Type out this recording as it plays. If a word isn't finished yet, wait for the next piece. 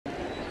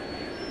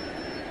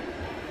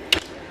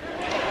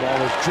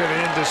is driven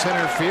into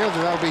center field,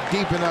 and that'll be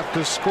deep enough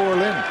to score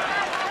Lynn.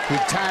 He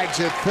tags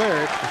at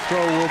third. The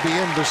throw will be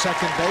into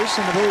second base,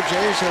 and the Blue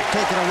Jays have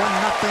taken a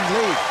 1-0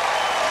 lead.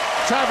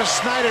 Travis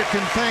Snider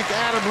can thank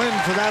Adam Lynn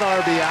for that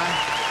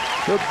RBI.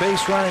 Good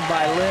base running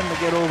by Lynn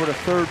to get over to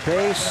third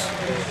base.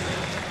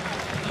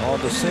 On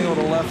the single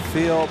to left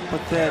field,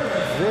 but then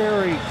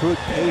very good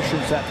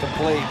patience at the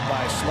plate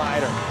by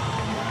Snider.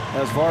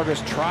 As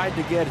Vargas tried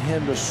to get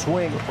him to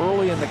swing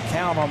early in the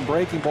count on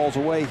breaking balls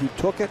away, he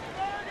took it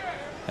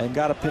and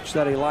got a pitch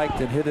that he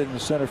liked and hit it in the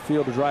center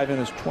field to drive in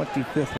his 25th